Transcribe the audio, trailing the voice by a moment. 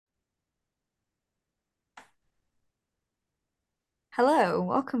Hello,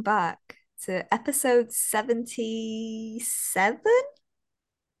 welcome back to episode 77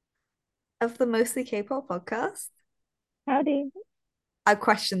 of the Mostly K-pop podcast. Howdy. I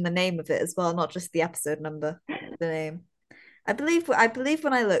questioned the name of it as well, not just the episode number, the name. I believe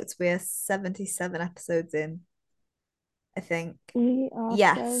when I looked, we're 77 episodes in, I think. We are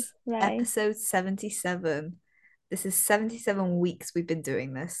so Yes, slay. episode 77. This is 77 weeks we've been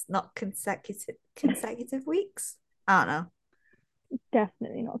doing this, not consecutive weeks. I don't know.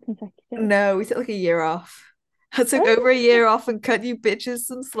 Definitely not consecutive. No, we took like a year off. I took over a Oh, year off and cut you bitches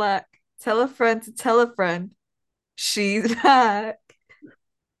some slack. Tell a friend to tell a friend. She's back.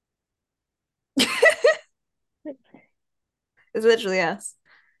 It's literally us.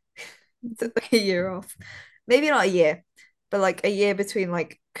 Took like a year off. Maybe not a year, but like a year between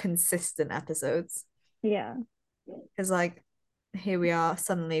like consistent episodes. yeah. Because like here we are,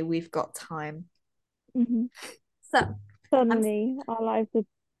 suddenly we've got time. hmm So I'm Suddenly, our lives are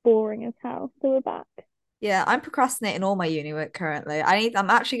boring as hell. So we're back. yeah, I'm procrastinating all my uni work currently. I'm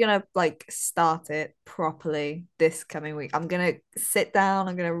actually gonna like start it properly this coming week. I'm gonna sit down,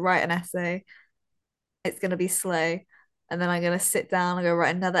 I'm gonna write an essay. It's gonna be slay. And then I'm gonna sit down and go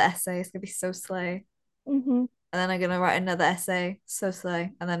write another essay. It's gonna be so slay. hmm And then I'm gonna write another essay, so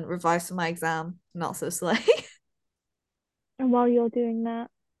slay. And then revise for my exam, not so slay. And while you're doing that,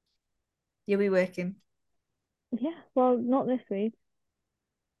 You'll be working. yeah, well, not this week,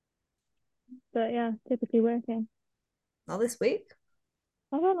 but yeah, typically working. Not this week.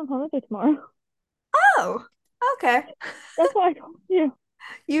 I'm going on holiday tomorrow. Oh, okay. That's what I told you.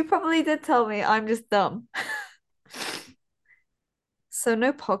 You probably did tell me. I'm just dumb. So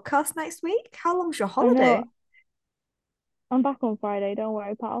no podcast next week? How long's your I know. holiday? I'm back on Friday. Don't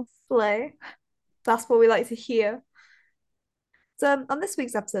worry, pal. Slay. That's what we like to hear. So on this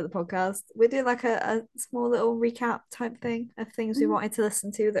week's episode of the podcast, we're doing like a small little recap type thing of things we hmm wanted to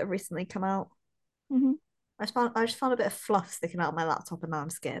listen to that have recently come out. hmm I just found a bit of fluff sticking out of my laptop and now I'm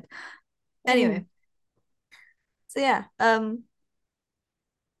scared. Oh, Anyway, so yeah,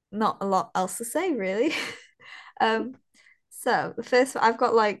 not a lot else to say really. Um, so the first one I've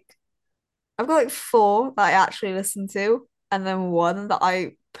got like four that I actually listened to, and then one that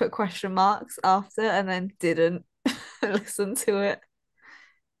I put question marks after and then didn't listen to it.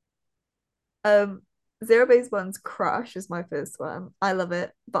 Um, Zero Base One's Crush is my first one. I love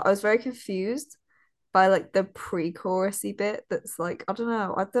it, but I was very confused by like the pre-chorusy bit that's like I don't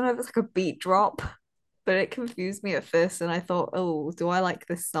know if it's like a beat drop, but it confused me at first and I thought, oh, do I like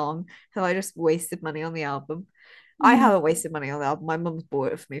this song? Have I just wasted money on the album? I hmm haven't wasted money on the album. My mum's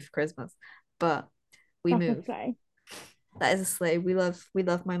bought it for me for Christmas. But we that's a move. slay. That is a slay. We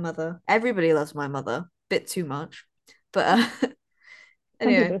love my mother. Everybody loves my mother. Bit too much. But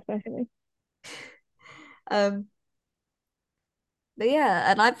Some people anyway, especially. um but yeah,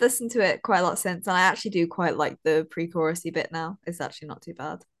 and I've listened to it quite a lot since, and I actually do quite like the pre-chorusy bit now. It's actually not too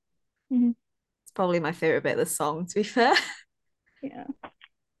bad. hmm It's probably my favorite bit of the song, to be fair. Yeah.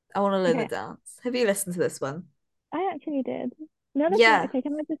 I want to learn the Okay. dance. Have you listened to this one? I actually did. None of the Yeah, okay,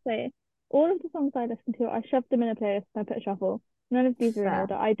 can I just say, all of the songs I listened to, I shoved them in a playlist and I put shuffle. None of these are in fair.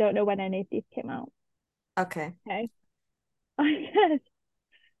 order. I don't know when any of these came out. Okay. Okay. I said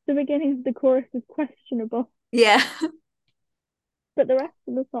the beginning of the chorus is questionable, Yeah. but the rest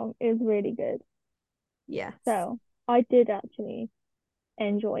of the song is really good. Yes. So I did actually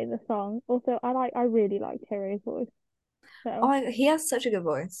enjoy the song. Also, I really liked Harry's voice. So He has such a good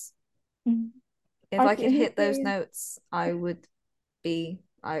voice. mm, If I I could he hit those plays. notes, I wouldn't be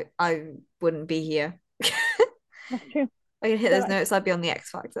here. If That's true. I could hit So those like notes, I'd be on the X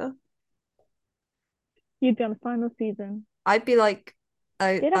Factor. you'd be on the final season. I'd be like,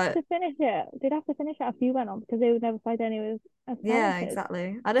 I, They'd have I, to finish it. They'd have to finish it after you went on because they would never find anyone as yeah, talented.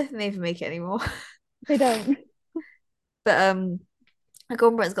 exactly. I don't think they even make it anymore. They don't. But like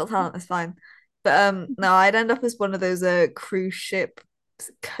on Britain's Got Talent, that's fine. But no, I'd end up as one of those cruise ship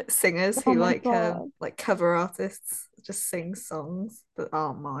singers Oh who my God. like cover artists, just sing songs that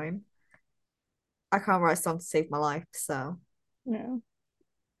aren't mine. I can't write a song to save my life, so No.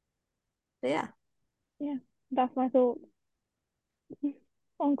 but yeah. Yeah. That's my thought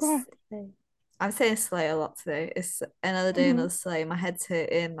on crash. I'm saying slay a lot today. It's another day, hmm another slay. My head's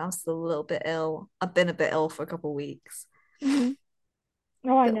hurting. I'm still a little bit ill. I've been a bit ill for a couple of weeks, hmm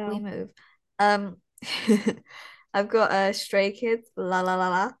Oh, I but we know. move. Um, I've got Stray Kids, La La La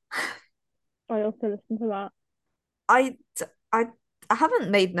La. I also listen to that. I I I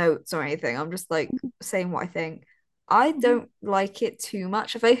haven't made notes or anything. I'm just like saying what I think. I hmm don't like it too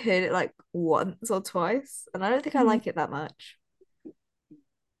much. I've only heard it like once or twice, and I don't think I hmm like it that much.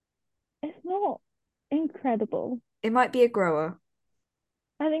 It's not incredible. It might be a grower.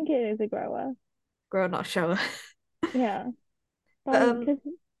 I think it is a grower. Grow, not shower. Yeah. But But I, cause,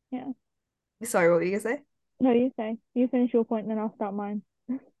 yeah. sorry, what were you gonna say? No, you say. You finish your point, then I'll start mine.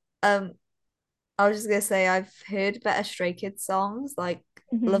 Um, I was just gonna say I've heard better Stray Kids songs, like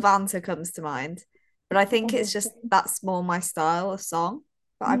Hmm. Levanta comes to mind, but I think it's just Obviously. that's more my style of song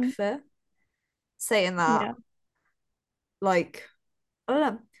that I Hmm. prefer. Saying that, Yeah. like I don't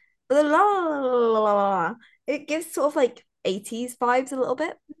know, but it gives sort of like 80s vibes a little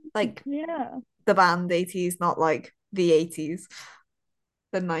bit, like Yeah. the band 80s, not like the 80s,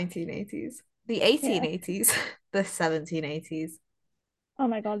 the 1980s, the Yeah. 1880s, the 1780s. Oh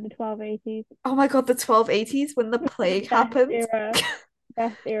my God, the 1280s. Oh my God, the 1280s when the plague Best happened. era.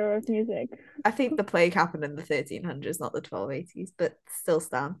 Best era of music. I think the plague happened in the 1300s, not the 1280s, but still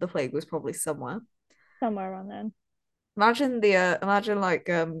stand. The plague was probably somewhere. Somewhere around then. Imagine like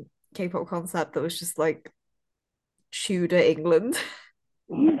K-pop concept that was just like Tudor England,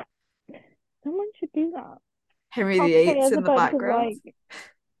 Someone should do that. Henry I'll the play Eighth's as a in the bunch of background. like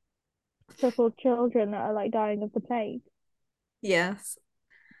crippled children that are like dying of the plague. Yes.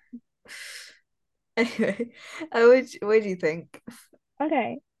 Anyway, what do you think?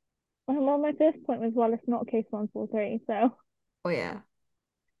 Okay. Well, my first point was, well, it's not case 143, so Oh yeah,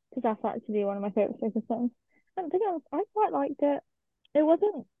 because that's actually one of my favorite Focus songs. And to be honest, I quite liked it. It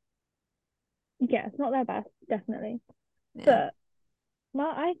wasn't, yeah, it's not their best, definitely. yeah. But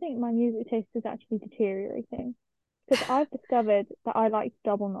I think my music taste is actually deteriorating because I've discovered that I like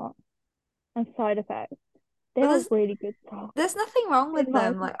Double Knot and Side Effects. They But are there's really good songs, there's nothing wrong with in my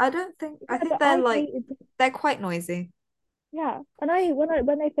them. Like opinion. I Yeah, think but they're I like hated, they're quite noisy. yeah. And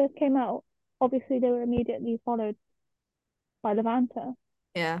when they first came out, obviously they were immediately followed by Levanta,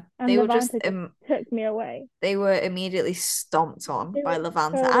 Yeah. and Levanta just took me away. They were immediately stomped on They by were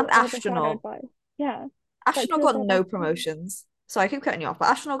Levanta and so overshadowed Astronaut. by, yeah, like Astronaut two of got their no best songs, promotions. So I keep cutting you off, but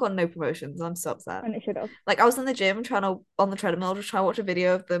Astronaut got no promotions. I'm so upset. and it should have. Like I was in the gym trying to on the treadmill, just trying to watch a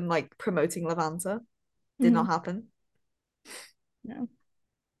video of them like promoting Levanta. Did Mm-hmm. not happen. No.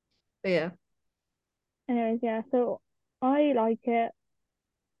 But yeah, Anyways, yeah. So I like it.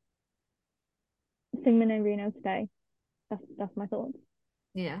 Singman and Reno today. That's my thoughts.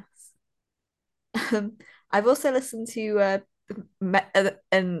 yes. I've also listened to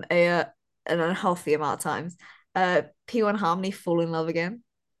in an unhealthy amount of times. P1 Harmony Fall in Love Again.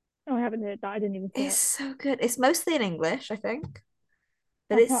 Oh, I haven't heard that. I didn't even see It's it. so good. It's mostly in English, I think,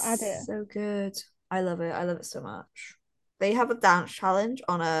 but I it's shall add it. so good. I love it. I love it so much. They have a dance challenge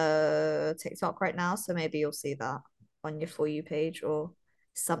on a TikTok right now, so maybe you'll see that on your For You page or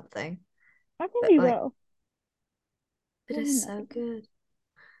something. I But probably like, will. it Well, is so good.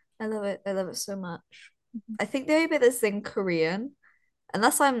 I love it. I love it so much. I think the only bit that's in Korean,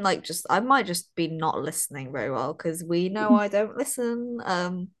 unless I'm like just I might just be not listening very well because we know I don't listen. I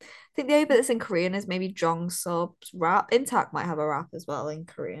think the only bit that's in Korean is maybe Jongsob's rap. Intact might have a rap as well in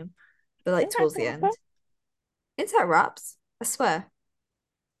Korean, but like Intact towards the rapper. end. Intact raps, I swear.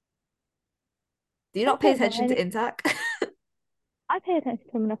 Do you I not pay don't know attention to any. Intact? I pay attention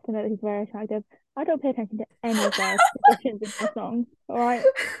to him enough to know that he's very attractive. I don't pay attention to any of their positions in their songs. All right.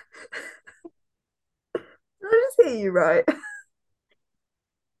 Did I just hear you right?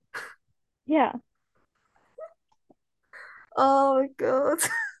 Yeah. Oh my God.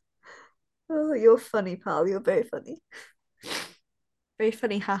 Oh, you're funny, pal. You're very funny. Very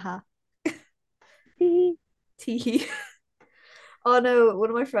funny, haha. See, Tee. Oh no, one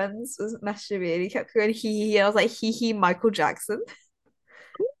of my friends was messaging me and he kept going hee hee. And I was like, hee hee, Michael Jackson.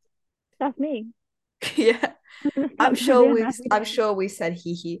 that's me. Yeah. I'm gonna stop doing that I'm again. sure we said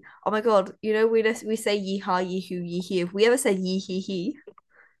hee hee. Oh my God, we say yee haw, yee hoo, yee hee. If we ever said yee hee hee,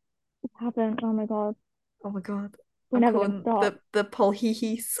 Haven't. Oh my God. oh my God. We're I'm never gonna calling stop. the Paul hee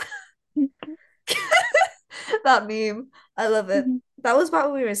hees. That meme. I love it. That was back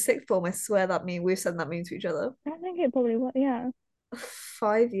when we were in sixth form. I swear that meme. We've sent that meme to each other I think it probably was. Yeah.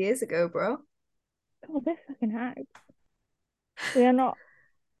 5 years ago, bro. God, this fucking hack. We are not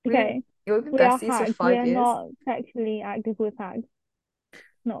We've okay. we've been We are besties for hags. We five are years. not sexually active with hags.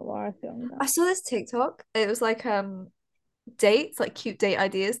 Not what I was doing I that. saw this TikTok. It was like dates, like cute date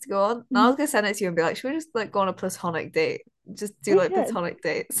ideas to go on. And I Mhm. was gonna send it to you and be like, should we just like go on a platonic date? Just do We like should. platonic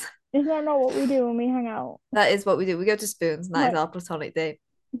dates. Is that not what we do when we hang out? That is what we do. We go to Spoons, and that is Like, our platonic date.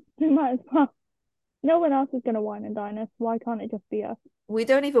 we might as well. No one else is gonna wine and dine us. Why can't it just be us? We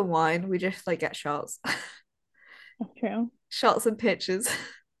don't even wine. We just like get shots, That's true. shots and pitchers,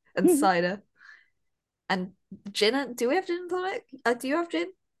 and cider and gin. Do we have gin and tonic? Do you have gin?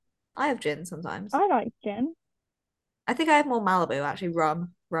 I have gin sometimes. I like gin. I think I have more Malibu actually.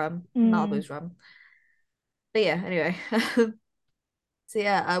 Rum. Mm. Malibu's rum. But yeah. Anyway, So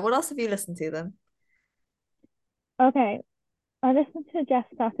yeah, what else have you listened to then? Okay, I listened to Jeff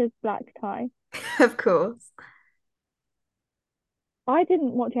Satter's Black Tie. Of course. I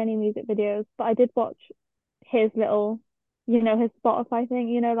didn't watch any music videos, but I did watch his little, his Spotify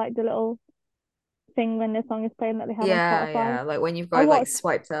thing, like the little thing when the song is playing that they have on Yeah, Spotify. yeah. Like when you've I got it like watched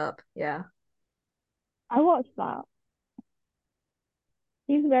swiped up. Yeah. I watched that.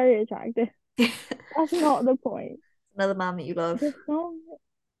 He's very attractive. That's not the point. Another man that you love. The song,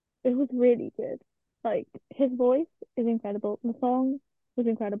 it was really good. Like his voice is incredible. The song was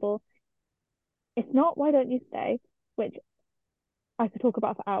incredible. It's not Why Don't You Stay, which I could talk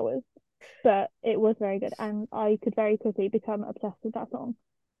about for hours, but it was very good, and I could very quickly become obsessed with that song.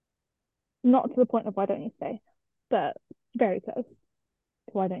 Not to the point of Why Don't You Stay, but very close to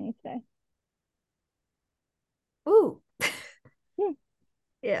Why Don't You Stay. Ooh. Hmm.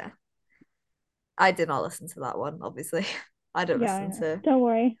 Yeah. I did not listen to that one, obviously. I don't Yeah, I listen know. to Don't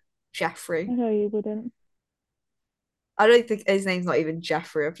worry. I Jeffrey. know you wouldn't. I don't think his name's not even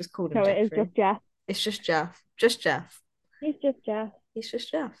Jeffrey. I've just called him No, it is Jeffrey. just Jeff. It's just Jeff. Just Jeff. He's just Jeff. He's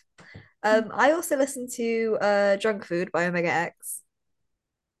just Jeff. Hmm. I also listened to Drunk Food by Omega X.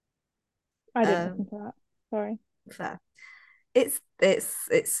 I didn't listen Um, to that. Sorry. fair. It's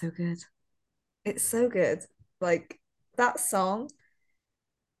so good. It's so good. Like that song,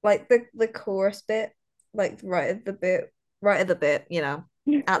 like the chorus bit, like right at the bit, at the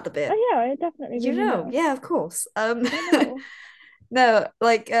bit. Oh yeah, I definitely really know. Yeah, of course. I know. No,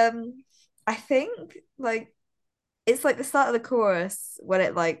 like I think like it's like the start of the chorus when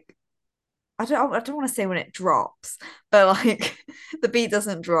it like I don't want to say when it drops, but like the beat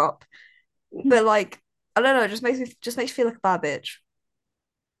doesn't drop. But like I don't know, it just makes you feel like a bad bitch.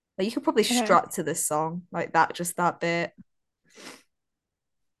 Like you could probably Okay. strut to this song, like that, just that bit.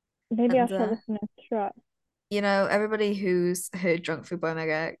 Maybe I And shall listen to Strut. everybody who's heard Drunk Food by Meg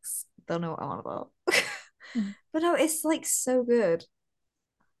X, they'll know what I'm on about. Mm. But no, it's like so good.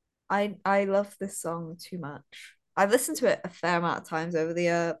 I love this song too much. I've listened to it a fair amount of times over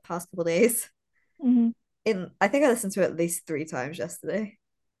the past couple of days. Hmm. In I think I listened to it at least 3 times yesterday.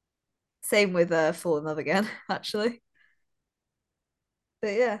 Same with Fall in Love Again, actually.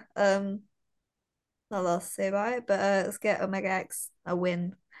 But yeah, not a lot to say about it. But let's get Omega X a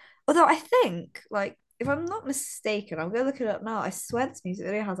win. Although I think, like, if I'm not mistaken, I'm gonna look it up now. I swear this music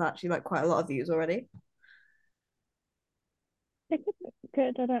video has actually like quite a lot of views already. It could be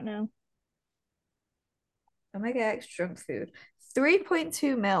good. I don't know. Omega X Drunk Food.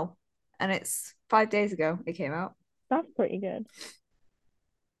 3.2 mil. And it's 5 days ago it came out. That's pretty good.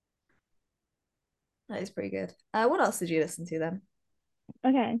 That is pretty good. What else did you listen to then?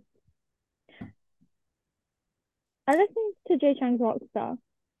 Okay. I listened to Jay Chang's Rockstar.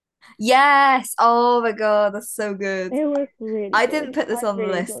 Yes. Oh my God, that's so good. It was really I didn't good. put this I on the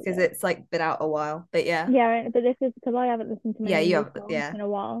really list enjoyed because it. it's like been out a while. But yeah. Yeah, but this is because I haven't listened to Yeah, many you new have songs yeah. in a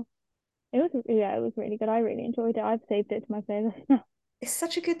while. Yeah, it was really good. I really enjoyed it. I've saved it to my playlist now. It's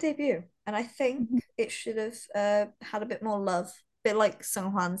such a good debut. And I think Hmm. it should have had a bit more love. A bit like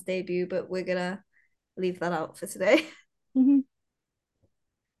Sung Hwan's debut, but we're gonna leave that out for today. Hmm.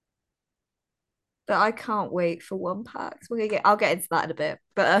 But I can't wait for one pack. I'll get into that in a bit,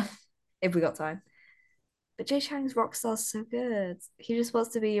 but if we got time. But Jay Chang's Rockstar's so good. He just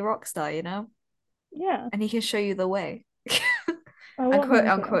wants to be a rock star, Yeah, and he can show you the way. I want him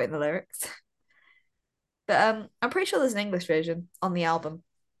I'm to. quoting the lyrics. But I'm pretty sure there's an English version on the album,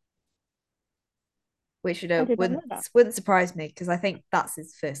 which I did not know that. wouldn't surprise me because I think that's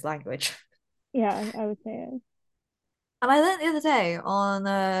his first language. Yeah, I would say it. And I learned the other day on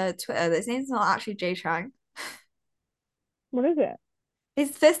Twitter that his name's not actually Jay Chang. What is it?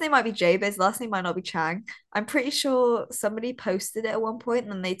 His first name might be Jay, but his last name might not be Chang. I'm pretty sure somebody posted it at one point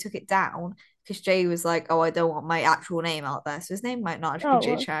and then they took it down because Jay was like, "Oh, I don't want my actual name out there," so his name might not actually be Oh,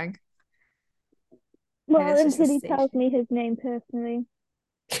 Jay Chang. Maybe well, it's just a until he stage tells me his name personally,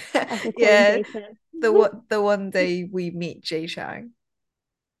 I shall call him Yeah, Jason. the one day we meet Jay Chang.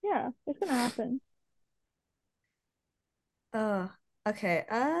 Yeah, it's gonna happen. Oh, okay.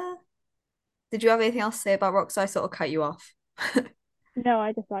 Did you have anything else to say about Rockstar? I sort of cut you off. No,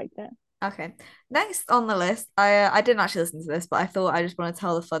 I just liked it. Okay. Next on the list, I didn't actually listen to this, but I thought I just want to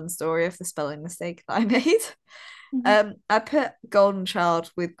tell the fun story of the spelling mistake that I made. Hmm. I put Golden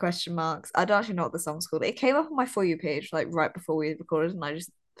Child with question marks. I don't actually know what the song's called. It came up on my For You page like right before we recorded, and I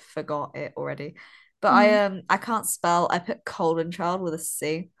just forgot it already. But Hmm. I can't spell. I put Golden Child with a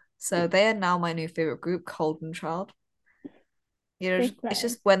C. So they are now my new favorite group, Golden Child. Big It's play.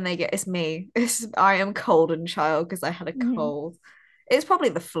 just when they get it's me. I am cold and child because I had a Hmm. cold. It's probably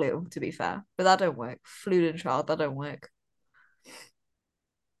the flu, to be fair, but that don't work. Flu and child, that don't work.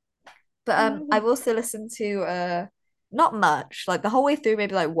 But Oh, I I've haven't. also listened to not much, like the whole way through,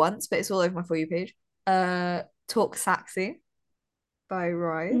 maybe like once, but it's all over my For You page. Talk Saxy by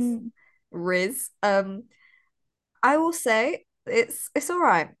Mm, Riz. I will say it's all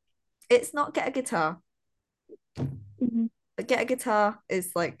right. It's not Get a Guitar. mhm. But Get a Guitar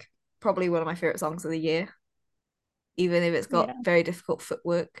is like probably one of my favorite songs of the year, even if it's got Yeah. very difficult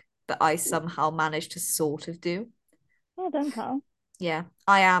footwork that I somehow managed to sort of do. Oh, don't tell. Yeah,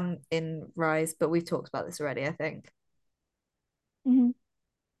 I am in Rise, but we've talked about this already, I think. Hmm.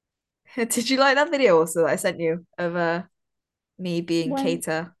 Did you like that video also that I sent you of me being When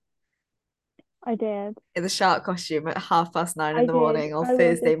Keita I did, in the shark costume at 9:30 in I the did. morning on I will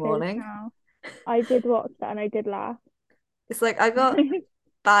Thursday just say this morning? now. I did watch that and I did laugh. It's like I got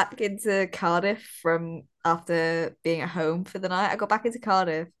back into Cardiff from after being at home for the night. I got back into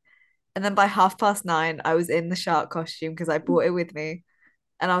Cardiff, and then by 9:30, I was in the shark costume because I brought it with me,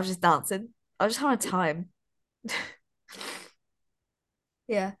 and I was just dancing. I was just having a time.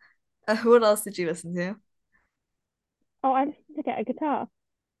 Yeah. What else did you listen to? Oh, I listened to Get a Guitar.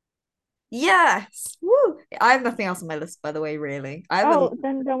 Yes. Woo. I have nothing else on my list, by the way, really. I have a Oh,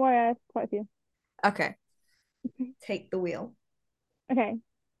 then don't worry, I have quite a few. okay. Take the wheel. Okay,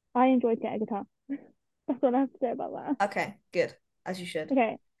 I enjoyed Get a Guitar. That's what I have to say about that. Okay, good. As you should.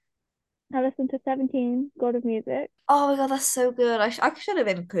 Okay, I listened to 17, God of Music. Oh my God, that's so good. I should have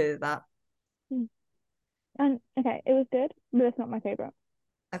included that. Mm. And okay, it was good, but it's not my favorite.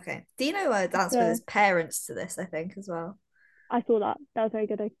 Okay. Dino danced with his So parents to this, I think, as well. I saw that. That was very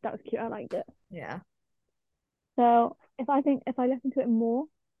good. That was cute. I liked it. Yeah. So if I listen to it more,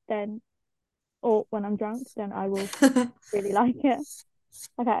 then or when I'm drunk, then I will really like it.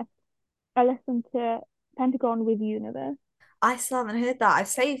 Okay, I listened to Pentagon with Universe. I still haven't heard that. I've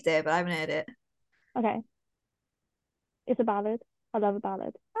saved it, but I haven't heard it. Okay, it's a ballad. I love a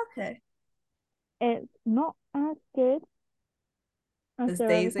ballad. Okay. It's not as good as There's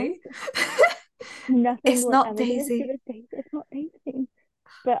their other songs. Daisy. Nothing It's will not ever be as good Daisy. as Daisy. It's not Daisy.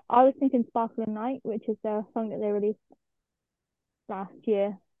 But I was thinking Sparkling Night, which is the song that they released last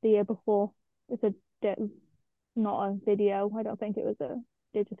year, the year before. It's a not a video. I don't think it was a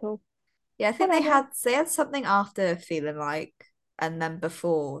digital. Yeah, I think Whatever. they had something after Feeling Like and then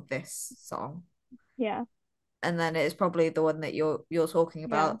before this song. Yeah, And then it's probably the one that you're talking yeah.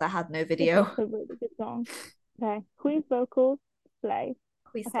 about that had no It's video. also a really good song. Okay. Queen's vocals, slay.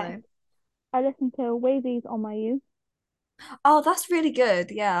 Okay. Quizlo. I listened to Wavy's On My Youth. Oh, that's really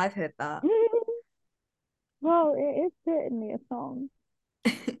good. Yeah, I've heard that. Well, it is certainly a song.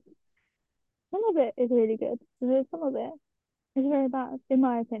 Some of it is really good. Some of it is very bad, in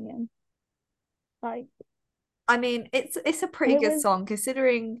my opinion. Like I mean, it's a pretty it good was song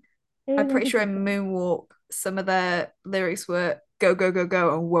considering it I'm was pretty sure in inconsistent. Moonwalk some of their lyrics were go go go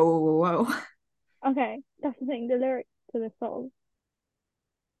go and whoa whoa whoa whoa. Okay, that's the thing. The lyrics to the song,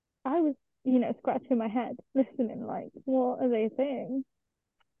 I was, scratching my head, listening, like, what are they saying?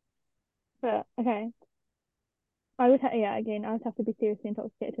 But okay, yeah, again, I would have to be seriously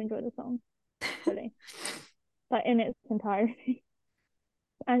intoxicated to enjoy the song fully, like in its entirety.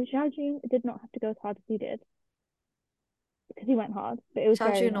 And Xiaojun did not have to go as hard as he did because he went hard, but it was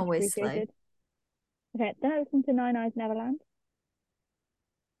very Xiaojun much always slay. appreciated. Okay, then I listened to Nine Eyes Neverland.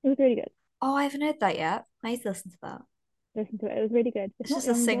 It was really good. Oh, I haven't heard that yet. I need to listen to that. Listen to it. It was really good. It's It's not just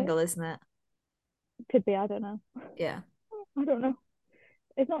a Young Boy. single, isn't it? Could be. I don't know. Yeah. I don't know.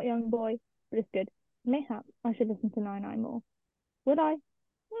 It's not Young Boy, but it's good. Mayhap I should listen to Nine Eye more. Would I?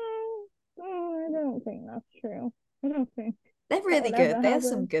 I don't think that's true. I don't think They're that really will good. ever They have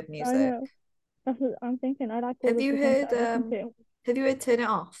some happen. good I music. know. That's what I'm thinking. I like all Have of you the songs that heard I listen to. have you heard Turn It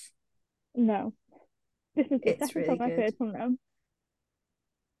Off? No, this is the It's second really song I've good. heard from them.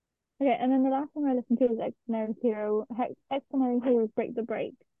 Okay, and then the last song I listened to was Extraordinary Heroes Break the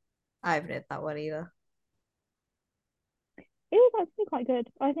Break. I haven't heard that one either. It was actually quite good.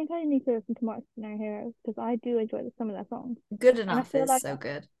 I think I need to listen to more Extraordinary Heroes because I do enjoy some of their songs. Good And I Enough feel is like so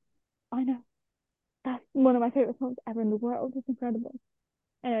good. I know that's one of my favorite songs ever in the world. It's incredible.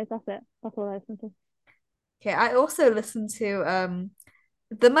 Anyways, that's it. That's all I listen to. Okay, I also listened to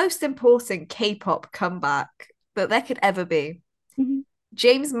the most important K-pop comeback that there could ever be.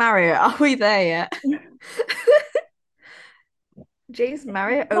 James Marriott, are we there yet? James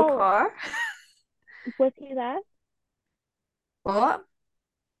Marriott Well, Opar? was he there? What?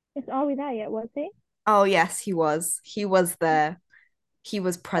 Are we there yet? Was he? Oh yes, he was. He was there. He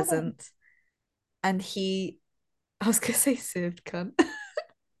was Hold on. present. And I was gonna say served cunt.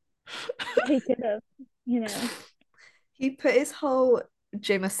 He could have, you know. He put his whole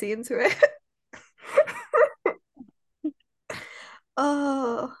Jameson into it.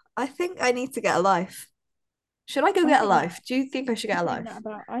 Oh, I think I need to get a life. Should I go I get a think that life? Do you think I should get a life?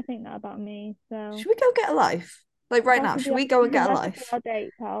 I think that about me. So Should we go get a life? Like right that now, could be should we go and get a that could be life? our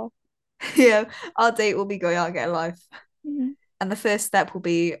date, pal. Yeah, our date will be going out and get a life. Mhm. And the first step will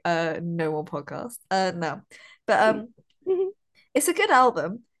be no more podcast. No. But Sweet. it's a good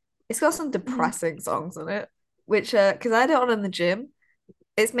album. It's got some Mhm. depressing songs on it, which because I had it on in the gym.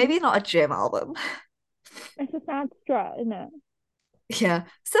 It's Mhm. maybe not a gym album. It's a sad strut, isn't it? Yeah.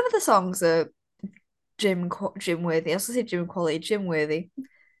 Some of the songs are gym worthy. I was gonna say gym quality, gym worthy.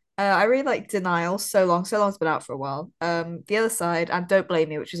 I really like Denial, So Long. So Long's been out for a while. The Other Side and Don't Blame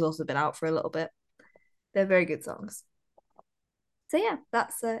Me, which has also been out for a little bit. They're very good songs. So yeah,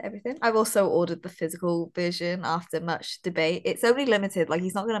 that's everything. I've also ordered the physical version after much debate. It's only limited, like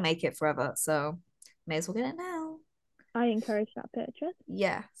he's not gonna make it forever, so may as well get it now. I encourage that purchase.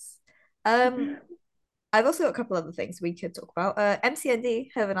 Yes. Um, I've also got a couple other things we could talk about.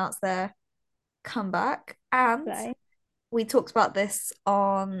 MCND have announced their comeback, and Say, we talked about this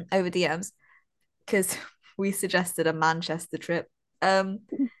on over DMs because we suggested a Manchester trip. Um,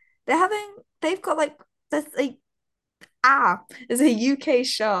 they're having they've got like there's a there's a UK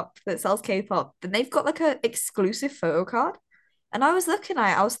shop that sells K-pop, and they've got like a exclusive photo card. And I was looking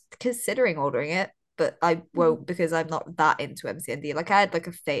at it, I was considering ordering it, but I Mhm. won't because I'm not that into MCND. Like I had like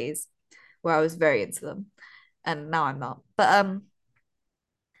a phase where I was very into them, and now I'm not. But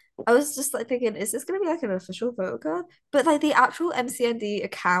I was just like thinking, is this gonna be like an official photo card? But like the actual MCND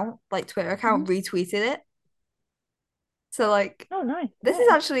account, like Twitter Mhm. account, retweeted it. So like Oh, nice. this is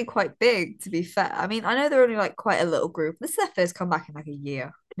Okay. actually quite big, to be fair. I mean, I know they're only like quite a little group. This is their first comeback in like a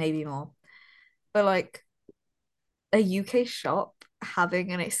year, maybe more. But like a UK shop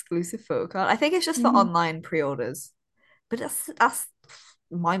having an exclusive photo card, I think it's just for Hmm. online pre-orders. But that's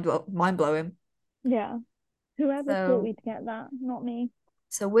mind blowing. Yeah. Whoever thought So we'd get that, not me.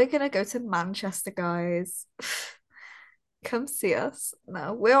 so we're gonna go to Manchester, guys. Come see us.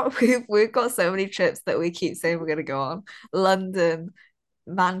 No, we've got so many trips that we keep saying we're gonna go on. London,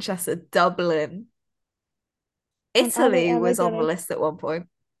 Manchester, Dublin. And are they Italy ever was on the gonna? list at one point.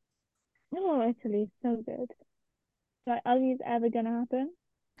 Oh, Italy's so good. Like, are these ever gonna happen?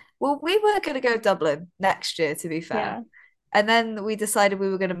 Well, we were going to go Dublin next year, to be fair. Yeah. And then we decided we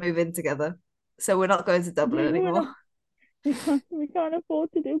were going to move in together. So we're not going to Dublin We're anymore. not. We can't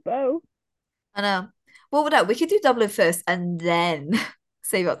afford to do both. I know. Well, no, we could do Dublin first and then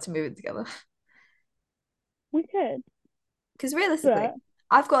save up to move in together. We could, Because but realistically,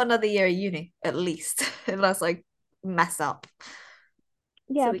 I've got another year of uni at least, unless I mess up. So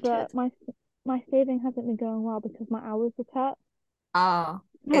yeah, we could. but my saving hasn't been going well because my hours are cut. Ah,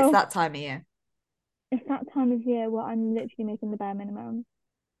 it's So that time of year. it's that time of year where I'm literally making the bare minimum.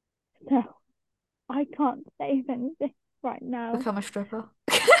 So I can't save anything right now. Become a stripper.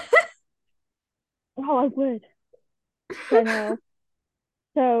 Oh, I would, but no.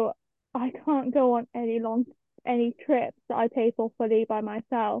 So I can't go on any trips that I pay for fully by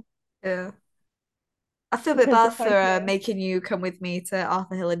myself Yeah. I feel a bit because the bad for price here. making you come with me to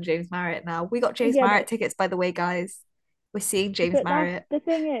Arthur Hill and James Marriott now. We got James Yeah, Marriott tickets, by the way, guys. We're seeing James but that's Marriott. the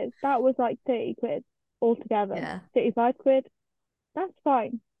thing is that was like 30 quid altogether. Yeah. 35 quid. That's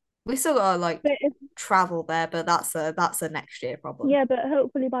fine. We still gotta like But if travel there, but that's a next year problem. Yeah, but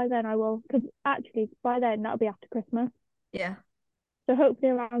hopefully by then I will, because actually by then that'll be after Christmas. Yeah. So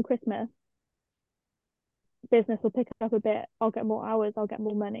hopefully around Christmas, business will pick up a bit. I'll get more hours. I'll get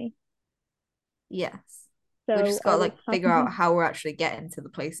more money. Yes. We So just I gotta will like have figure out more. how we're actually getting to the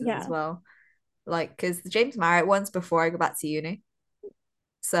places as Yeah, well. Like, because the James Marriott one's before I go back to uni.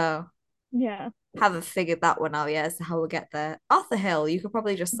 So yeah. haven't figured that one out yet as to how we'll get there. Arthur Hill, you could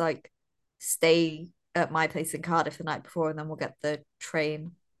probably just like stay at my place in Cardiff the night before and then we'll get the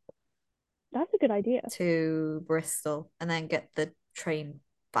train That's a good idea. to Bristol and then get the train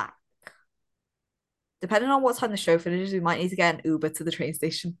back. Depending on what time the show finishes, we might need to get an Uber to the train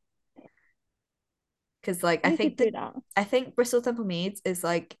station. Because like We could do that. I think Bristol Temple Meads is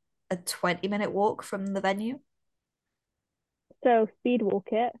like a 20-minute walk from the venue. So speed walk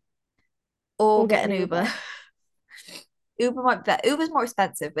it Or or get get an an Uber. Uber. Uber's more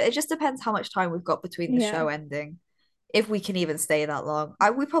expensive, but it just depends how much time we've got between the Yeah, show ending. If we can even stay that long. I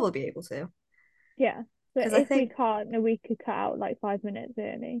would probably be able to. yeah. But Because I if we think can't, then we could cut out like 5 minutes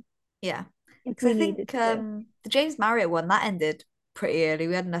early yeah. if Because I we needed think to. the James Marriott one that ended pretty early.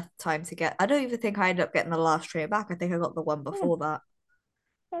 We had enough time to get I don't even think I ended up getting the last train back. I think I got the one Oh, before that.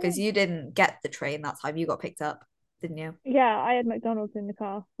 oh Because no. you didn't get the train that time. You got picked up, didn't you? Yeah, I had McDonald's in the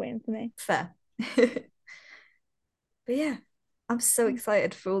car waiting for me. Fair. But yeah, I'm so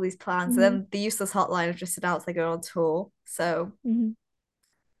excited for all these plans. And Mm-hmm. then the Useless Hotline have just announced they're going on tour. So Mm-hmm.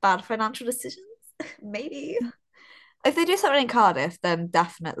 bad financial decisions. Maybe. If they do something in Cardiff, then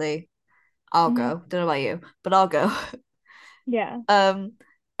definitely I'll Hmm. go. Don't know about you, but I'll go. Yeah. Um,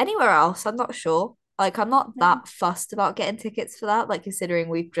 Anywhere else, I'm not sure. Like, I'm not No. that fussed about getting tickets for that, like considering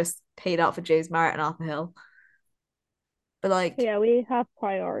we've just paid out for James Merritt and Arthur Hill. But So like yeah, we have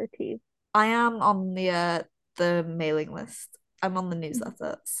priorities. I am on the mailing list. I'm on the Mhm.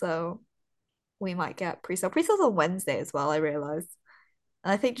 newsletter, so we might get pre-sale. Pre-sale's on Wednesday as well, I realized.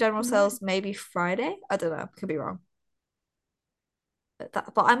 And I think general Nice. sales maybe Friday. I don't know, could be wrong.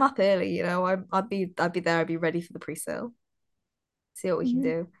 But I'm up early, I'd be there, I'd be ready for the pre-sale. See what we can Hmm.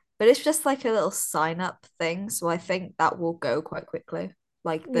 do. But it's just like a little sign up thing, so I think that will go quite quickly,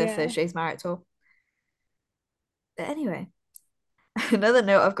 like the Yeah. first Jay's Marriott tour. But anyway, another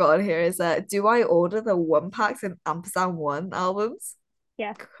note I've got on here is do I order the one packs and Ampersand One albums?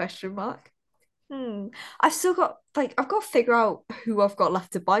 Yeah. Question mark. I've still got like I've got to figure out who I've got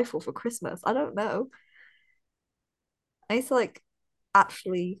left to buy for Christmas. I don't know. I need to like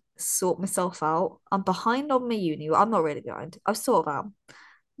actually sort myself out. I'm behind on my uni. Well, I'm not really behind. I sort of am.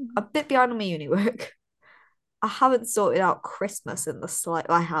 Mhm. A bit behind on my uni work. I haven't sorted out Christmas in the slight.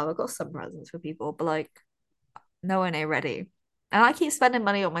 I have. I got some presents for people, but like no one ain't ready. And I keep spending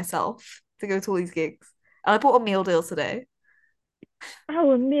money on myself to go to all these gigs. And I bought a meal deal today.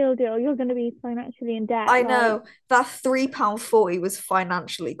 Oh, a meal deal. You're going to be financially in debt. I Like, know that £3.40 was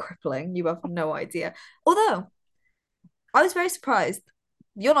financially crippling. You have no idea. Although I was very surprised.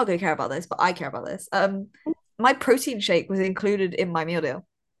 You're not going to care about this, but I care about this. My protein shake was included in my meal deal.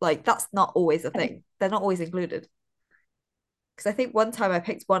 Like that's not always a thing. They're not always included. Because I think one time I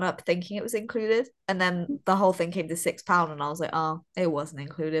picked one up thinking it was included, and then the whole thing came to £6, and I was like, oh, it wasn't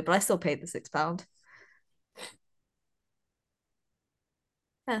included, but I still paid the £6.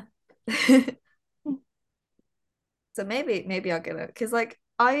 Yeah. So maybe I'll get it because like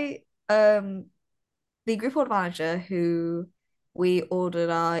I the group order manager who we ordered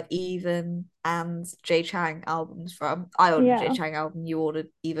our Even and Jay Chang albums from. I ordered Jay yeah. Chang album, you ordered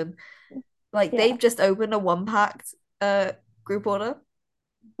Even. Like Yeah. they've just opened a one packed group order.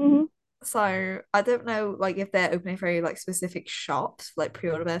 Hmm. So I don't know like if they're opening for any like specific shops like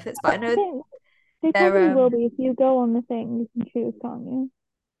pre-order benefits, but I I know think they they're probably will be. If you go on the thing, you can choose, can't you?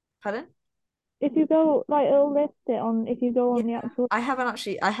 pardon? If you go, like, it'll list it on, if you go Yeah, on the actual. I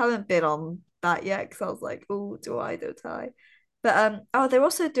haven't been on that yet because I was like, oh, do I, don't I? But oh, they're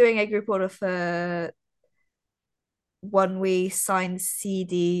also doing a group order for one we signed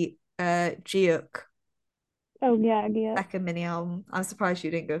CD Giuk Oh, yeah, yeah. second mini album. I'm surprised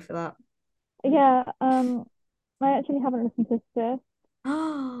you didn't go for that. Yeah, I actually haven't listened to this.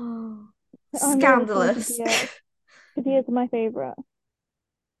 Oh, I'm really keen to scandalous. Dia. Dia's my favorite.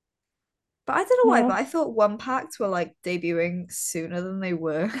 But I don't know why, Yeah. but I thought One Pact were like debuting sooner than they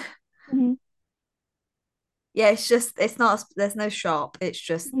were. Hmm. Yeah, it's just it's not there's no shop, it's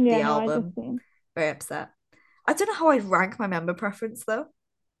just the Yeah, no, I just album. seen. Very upset. I don't know how I'd rank my member preference though.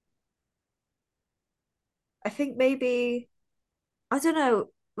 I think maybe I don't know,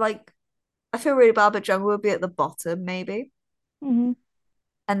 like I feel really bad, but Jungle would be at the bottom, maybe. Mm-hmm.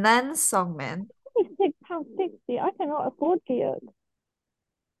 And then Songmin. £6.60. I cannot afford Dia.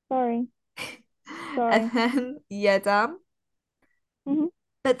 Sorry. And Sorry. then Yedam. Hmm.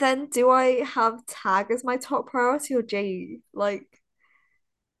 But then do I have Tag as my top priority or J? Like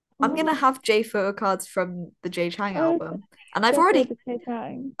I'm gonna Oh, have J photo cards from the J Chang I was album. And I've go for already the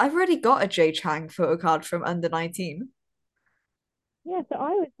Tang. I've already got a J Chang photo card from under 19. Yeah, so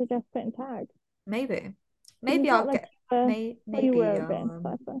I would suggest putting Tag. Maybe. Because you Maybe I'll felt like get you maybe were a bit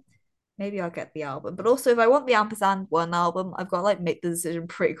indecisive. maybe I'll get the album. But also if I want the Ampersand one album, I've got to like make the decision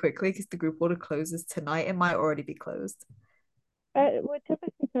pretty quickly because the group order closes tonight. It might already be closed. We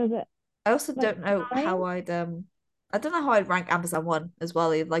typically close it I also like don't know 9. how I don't know how I'd rank Ampersand one as well.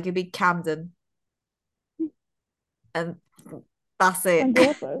 Like it'd be Camden and that's it. And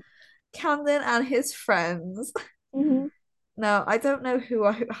Broadway. Camden and his friends. Mm-hmm. No, I don't know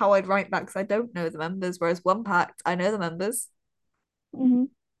how I'd rank that because I don't know the members. Whereas One Pact, I know the members. Mm-hmm.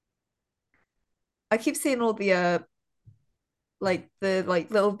 I keep seeing all the like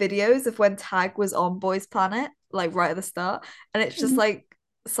little videos of when Tag was on Boys Planet, like right at the start, and it's just Mm-hmm. like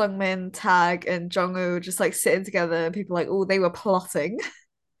Sungmin, Tag, and Jongwoo just like sitting together, and people are like, oh, they were plotting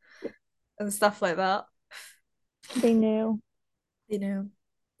and stuff like that. They knew. You know,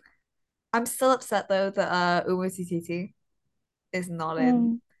 I'm still upset though that Umotiti is not in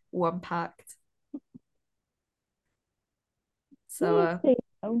Um, One Pact. So me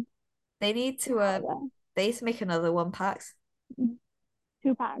too. they need to Out there. they need to make another One Pact, Mm.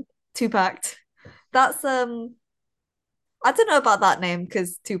 Two packs. two pact. That's I don't know about that name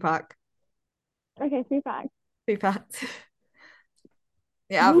because Tupac. Okay, three facts. Tupac.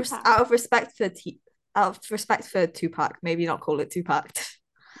 Yeah, Tupac. out of respect for Tupac, maybe not call it Tupac.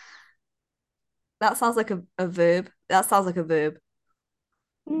 That sounds like a verb. That sounds like a verb.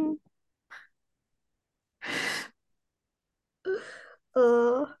 Mm,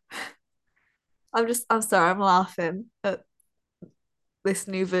 Uh, I'm sorry, I'm laughing at this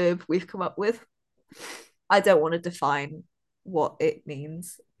new verb we've come up with. I don't want to define what it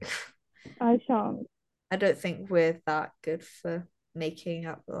means. I shan't. I don't think we're that good for making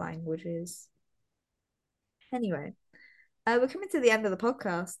up languages. Anyway, we're coming to the end of the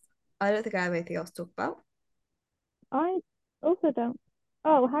podcast. I don't think I have anything else to talk about. I also don't.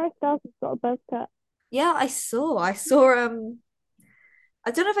 Oh, Harry Styles has got a buzz cut. Yeah, I saw I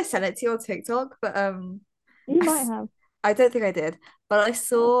don't know if I sent it to you on TikTok, but You I, might s- have. I don't think I did. But I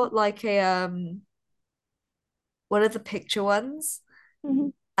saw Okay. like a one of the picture ones, Hmm.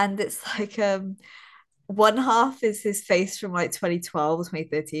 and it's like one half is his face from like 2012 or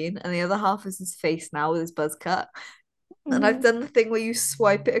 2013, and the other half is his face now with his buzz cut. And I've Hmm. done the thing where you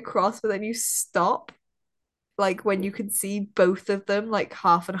swipe it across, but then you stop, like when you can see both of them, like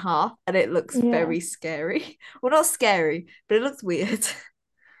half and half, and it looks Yeah. very scary. Well, not scary, but it looks weird.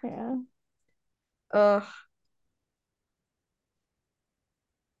 Yeah. Oh,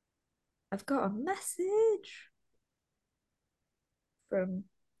 I've got a message from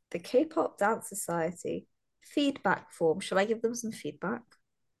the K-pop Dance Society feedback form. Should I give them some feedback?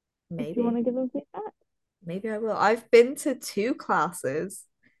 If you want Maybe. to give them feedback. Maybe I will. I've been to two classes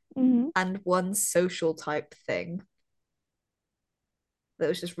Hmm. and one social type thing that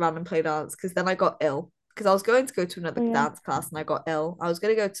was just random play dance because then I got ill because I was going to go to another Oh yeah. dance class and I got ill. I was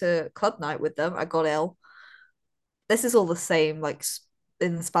going to go to club night with them. I got ill. This is all the same, like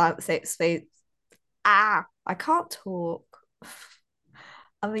in the space. I can't talk.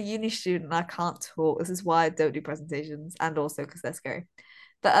 I'm a uni student. I can't talk. This is why I don't do presentations, and also because they're scary.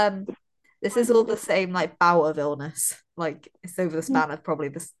 But this Mine's is all all the good. same like bout of illness. Like it's over the Hmm. span of probably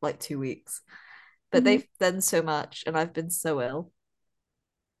this like 2 weeks. But Hmm. they've done so much, and I've been so ill.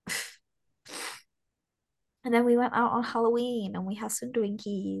 And then we went out on Halloween, and we had some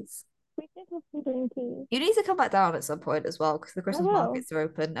Twinkies. We did have some green tea. You need to come back down at some point as well because the I Christmas will. markets are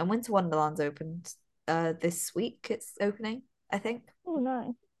open, and Winter Wonderland's opened. This week it's opening, I think. Oh,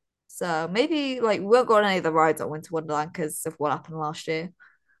 nice. So maybe like we won't go on any of the rides at Winter Wonderland because of what happened last year.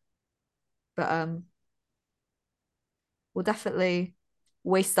 But we'll definitely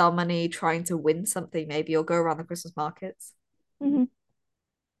waste our money trying to win something, maybe, or go around the Christmas markets. Hmm.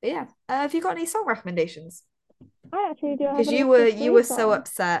 But yeah, have you got any song recommendations? I actually do have Because a you list were of you three were so songs.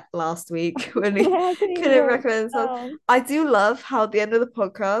 upset last week when we I couldn't even couldn't write recommend songs. down. I do love how the end of the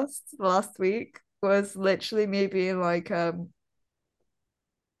podcast last week was literally me being like,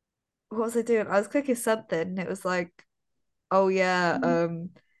 what was I doing? I was clicking something. And it was like, oh yeah, Mhm.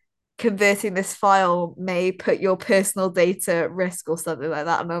 converting this file may put your personal data at risk or something like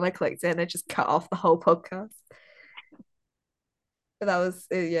that. And then I clicked it and it just cut off the whole podcast. But that was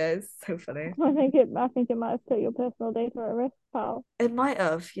yeah, it's so funny. I think it might have put your personal data at risk, pal. It might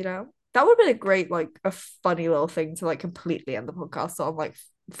have, you know. That would have been a great, like a funny little thing to like completely end the podcast on, like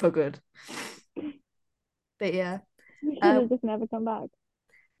for good. But yeah. You should Uh have just never come back.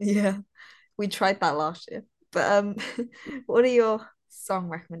 yeah, we tried that last year. But what are your song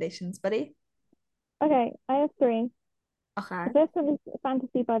recommendations, buddy? Okay, I have three. The Okay. first one is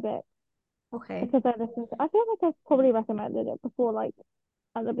Fantasy by Bit Okay. because I feel like I've probably recommended it before, like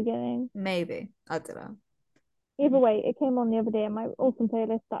at the beginning. Maybe. I don't know. Either way, it came on the other day in my awesome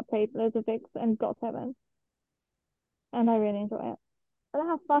playlist that played loads of Vicks and Got Seven, and I really enjoy it. And I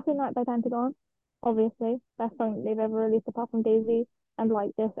have Sparkling Night by Pentagon, obviously, best song that they've ever released apart from Daisy and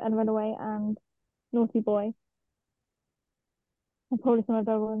Like This and Runaway and Naughty Boy, and probably some of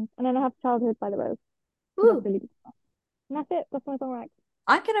the other ones. And then I have Childhood by The Rose, because that's Ooh. really good. And that's it, that's my song rack.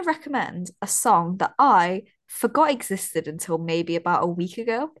 I'm going to recommend a song that I forgot existed until maybe about a week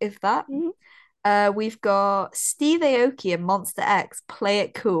ago, if that. Mm-hmm. We've got Steve Aoki and Monster X, Play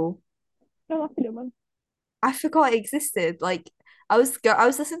It Cool. No, that's a good one. I forgot it existed. Like I was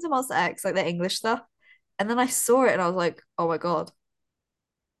listening to Monster X, like the English stuff, and then I saw it and I was like, oh my God,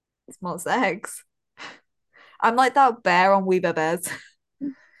 it's Monster X. I'm like that bear on We Bare Bears,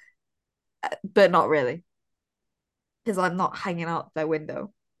 but not really, because I'm not hanging out their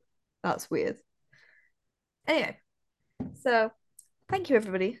window. That's weird. Anyway, so thank you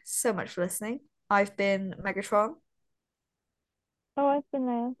everybody so much for listening. I've been Megatron. Oh, I've been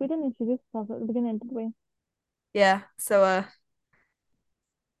there. We didn't introduce ourselves at the beginning, did we? Yeah, so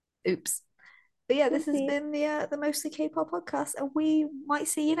oops. But yeah, We'll this has see. been the Mostly K-pop podcast, and we might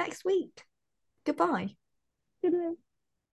see you next week. Goodbye. Good